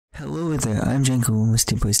Hello there, I'm GiantGrotle,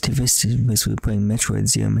 Mr. Plays TV, we're playing Metroid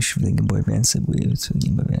Zero Mission for the Game Boy Advance, I believe it's for the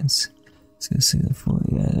Game Boy Advance. Yeah,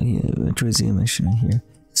 Metroid Zero Mission right here.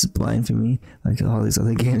 This is blind for me, like all these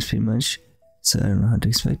other games pretty much, so I don't know how to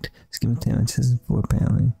expect. This game came out in 2004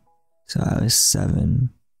 apparently, so I was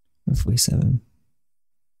 7, roughly 7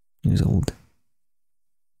 years old.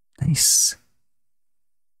 Nice.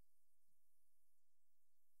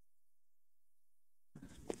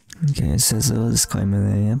 Okay, it says a little disclaimer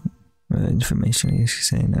there, yep. Information, I guess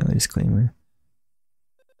you're saying that, disclaimer.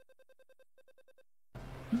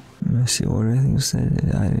 Mercy order, I think it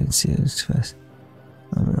said. I didn't see it, it's fast.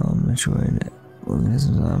 All Metroid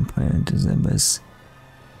organisms on planet is their best.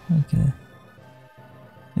 Okay.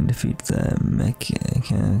 And defeat the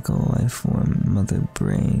mechanical life form, Mother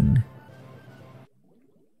Brain.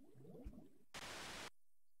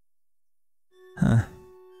 Huh.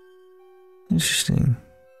 Interesting.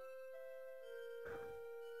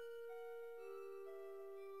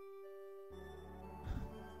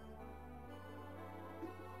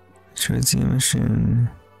 Metroid Zero Mission.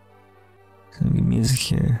 Some good music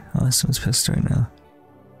here. Awesome, let's press start now.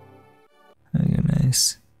 Okay,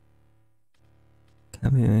 nice.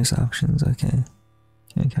 Copy erase options, okay.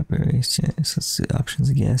 Can I copy erase? Yes, let's see options,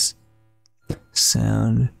 I guess.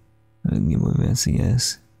 Sound. Game Boy Advance, I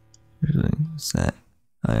guess. What's that?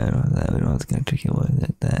 Oh, yeah, I don't have that. We don't have to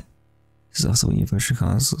articulate that. This is also a Universal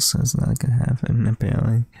Console, so it's not gonna happen,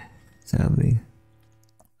 apparently. Sadly.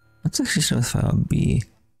 Let's actually start with file B.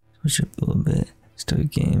 Switch up a little bit.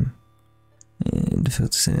 Start game. And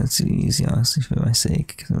difficult to say that's too easy, honestly, for my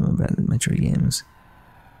sake, because I'm bad at Metroid games.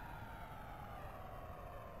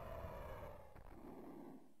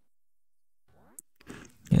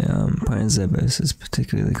 Yeah, part of Zebus is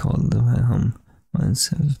particularly called the home ones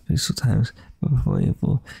have peaceful times, but before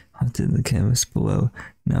April haunted the canvas below.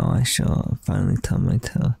 Now I shall finally tell my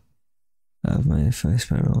tale of my first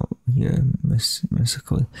battle here,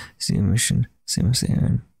 Mystical Zero Mission, Samus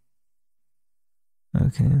Aran.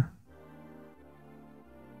 Okay.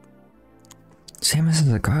 Samus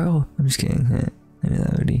is a girl? I'm just kidding. I knew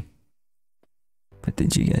that already. But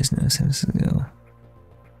did you guys know Samus is a girl?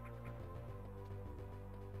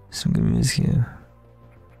 Some good music here.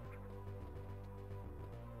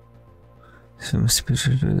 Some Super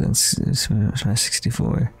Smash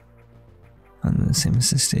 64 on the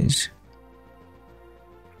Samus stage.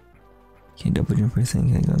 Can't double jump or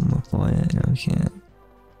anything. Can I go more quiet? No, we can't.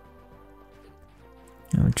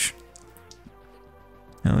 Ouch.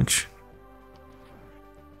 Ouch.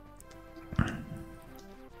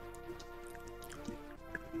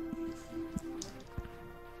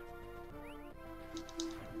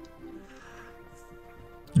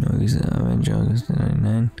 No, he's orange August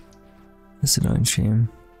 99. That's an orange shame.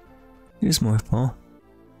 Here's more Paul.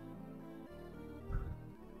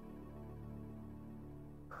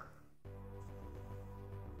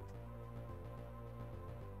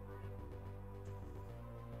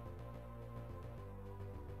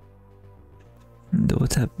 Double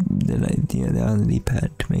tap that idea there on the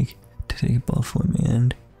D-pad to take a ball for me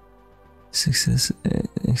and access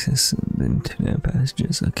the internet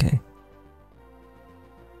passages. Okay.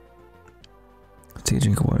 Take a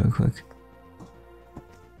drink of water real quick.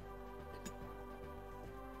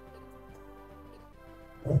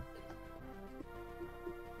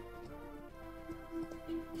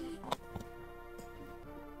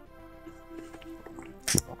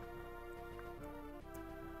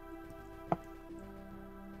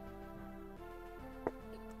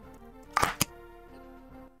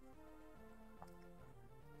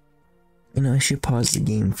 You know, I should pause the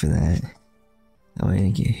game for that. That way I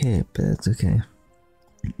get hit, but that's okay.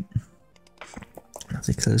 I'll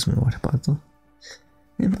take close my water bottle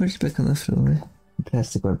and put it back on the floor.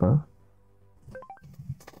 Plastic water bottle.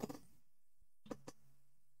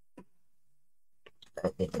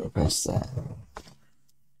 Press that.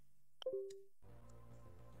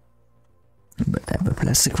 But I have a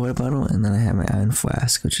plastic water bottle, and then I have my iron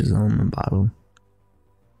flask, which is on my bottle.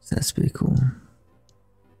 So that's pretty cool.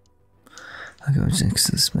 I'll go next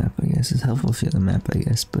to this map, I guess. It's helpful if you have the map, I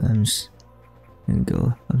guess, but I'm just gonna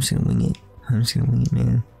go. I'm just gonna wing it. I'm just gonna wing it,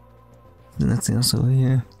 man. There's nothing else over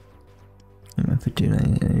here. And my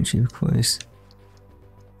 59 energy, of course.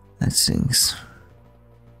 That stinks.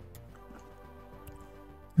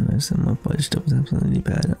 And there's some more budge double taps on the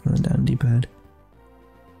D-pad, on the down D-pad.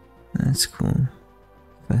 That's cool.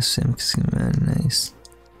 Fast Sam is gonna be nice.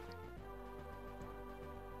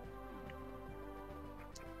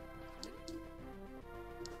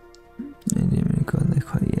 I didn't even go in there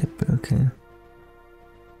quite yet, but okay.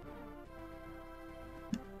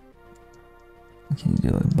 I can't do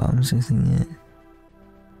like bombs or anything yet.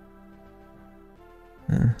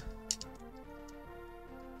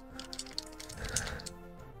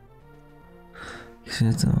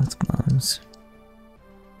 Shit with bombs.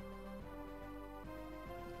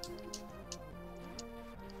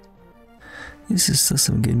 This is still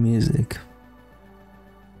some good music.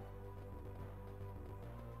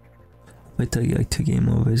 I tell you like 2 game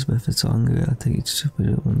overs, but if it's longer, I'll take it just to put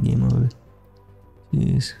it 1 game over.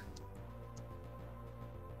 Jeez.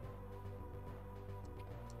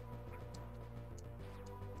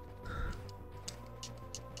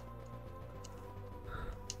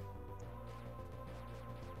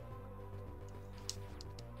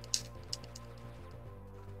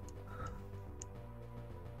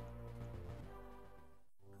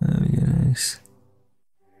 That'd be nice.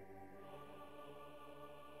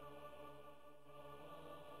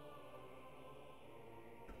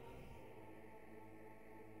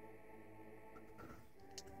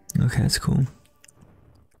 Okay, that's cool.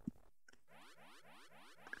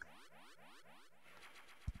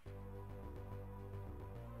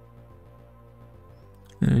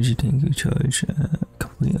 Energy tank recharge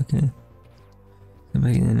complete. Okay. I'm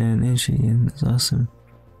back in there and energy again. That's awesome.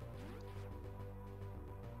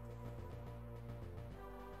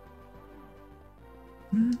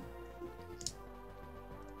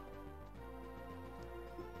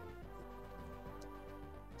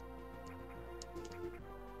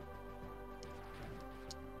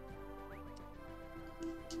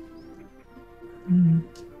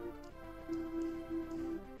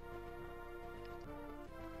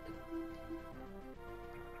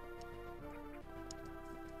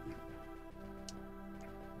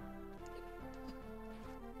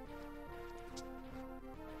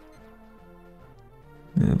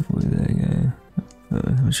 Avoid that guy.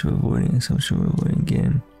 How much of avoiding this? How much of avoiding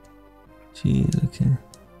again? Jeez, okay.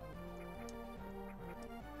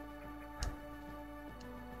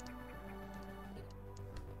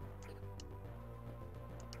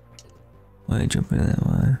 Why did I jump into that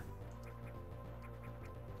line?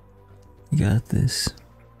 You got this.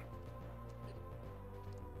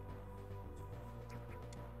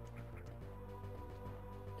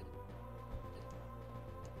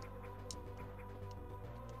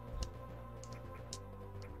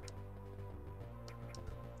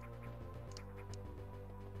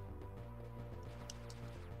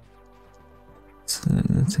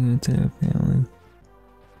 Nothing right there apparently.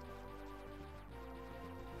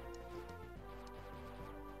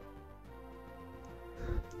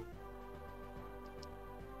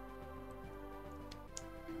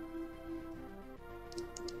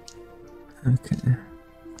 Okay.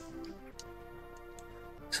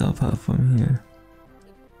 So I'll pop from here.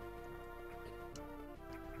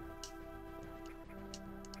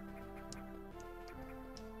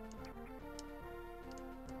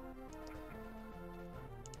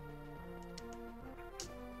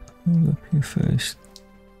 I'll go up here first.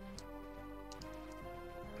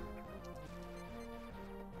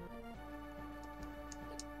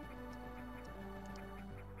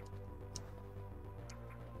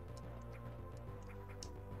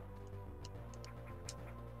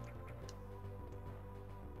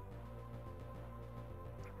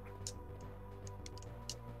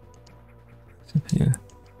 It's up here.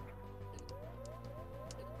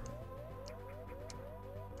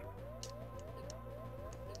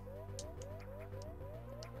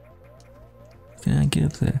 Can I get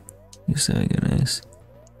up there? Yes, there we go, nice.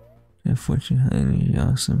 Unfortunately, energy,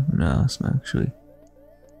 awesome. Not awesome, actually.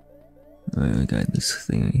 Alright, we got this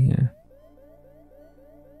thing right here.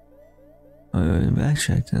 Oh, we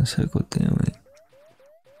backtracked in a circle, damn it.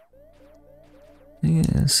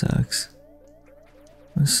 Yeah, that sucks.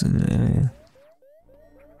 What's in the area?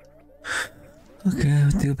 Okay, I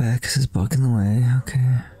have to go back because it's blocking the way.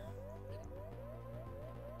 Okay.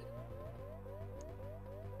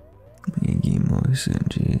 Yeah, game over soon,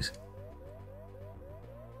 jeez.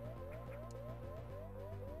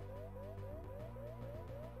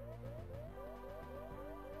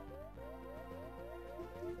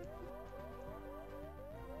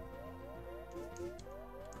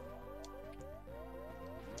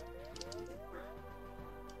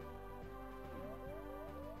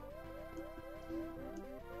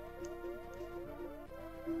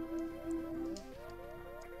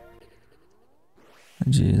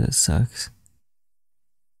 Gee, that sucks.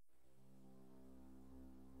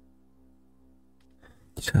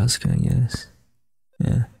 Charles can I guess.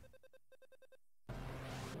 Yeah.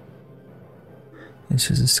 It's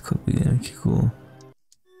just this clip again, okay, cool.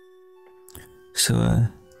 So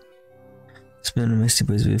it's been a Misty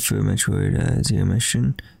Plays video for Metroid Zero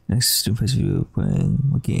Mission. Next Stu Plays video playing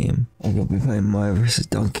what game? I'm gonna be playing Mario vs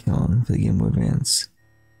Donkey Kong for the Game Boy Advance.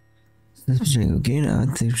 That's been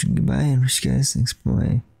Django again. Goodbye, and wish you guys thanks for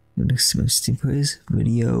my next Steam Plays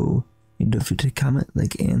video. And don't forget to comment,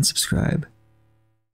 like, and subscribe.